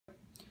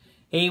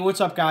Hey,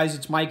 what's up, guys?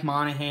 It's Mike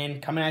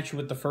Monahan coming at you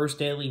with the first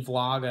daily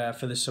vlog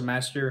for the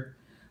semester.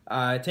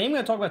 Today I'm going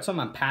to talk about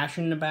something I'm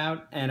passionate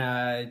about,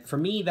 and for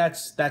me,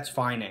 that's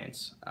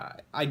finance.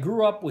 I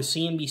grew up with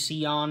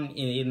CNBC on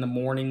in the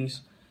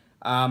mornings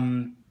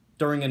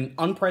during an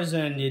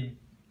unprecedented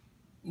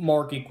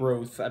market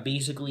growth,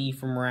 basically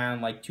from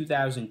around like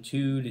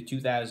 2002 to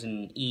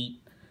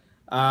 2008.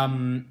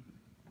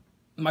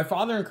 My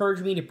father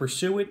encouraged me to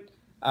pursue it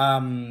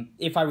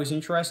if I was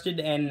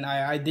interested, and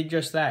I did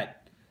just that.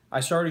 I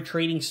started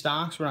trading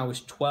stocks when I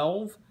was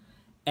 12,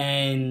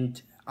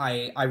 and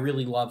I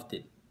really loved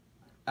it.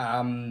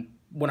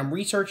 When I'm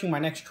researching my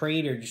next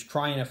trade or just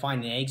trying to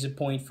find an exit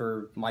point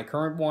for my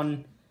current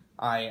one,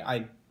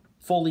 I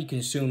fully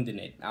consumed in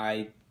it.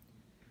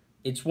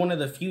 It's one of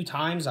the few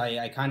times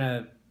I kind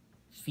of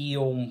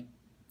feel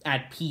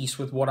at peace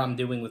with what I'm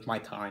doing with my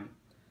time.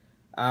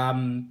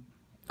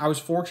 I was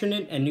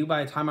fortunate and knew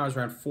by the time I was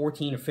around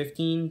 14 or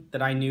 15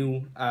 that I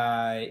knew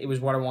it was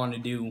what I wanted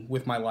to do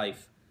with my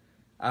life.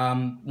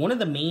 One of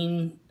the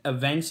main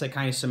events that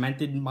kind of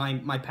cemented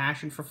my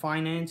passion for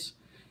finance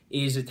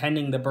is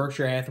attending the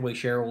Berkshire Hathaway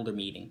shareholder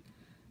meeting.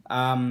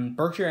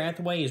 Berkshire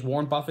Hathaway is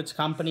Warren Buffett's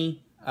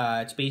company.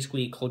 It's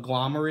basically a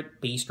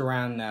conglomerate based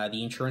around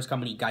the insurance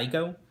company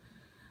Geico.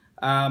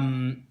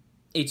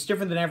 It's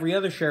different than every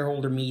other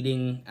shareholder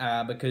meeting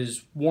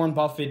because Warren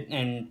Buffett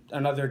and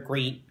another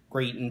great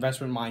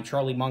investment mind,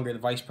 Charlie Munger, the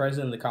vice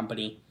president of the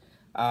company,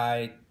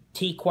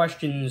 take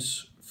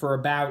questions for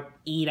about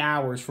 8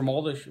 hours from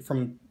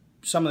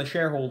some of the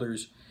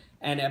shareholders,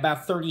 and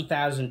about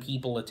 30,000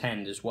 people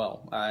attend as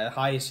well. The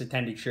highest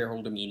attended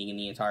shareholder meeting in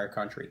the entire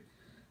country.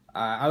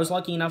 I was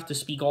lucky enough to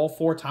speak all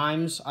 4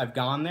 times I've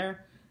gone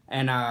there,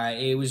 and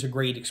it was a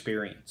great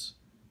experience.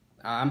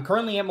 I'm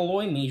currently at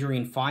Malloy,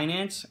 majoring in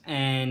finance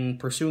and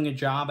pursuing a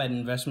job at an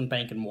investment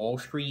bank in Wall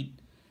Street.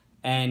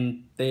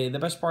 And the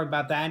best part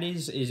about that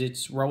is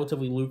it's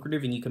relatively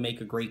lucrative and you can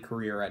make a great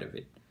career out of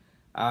it.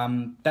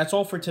 That's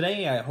all for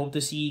today. I hope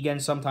to see you again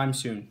sometime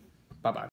soon. Bye-bye.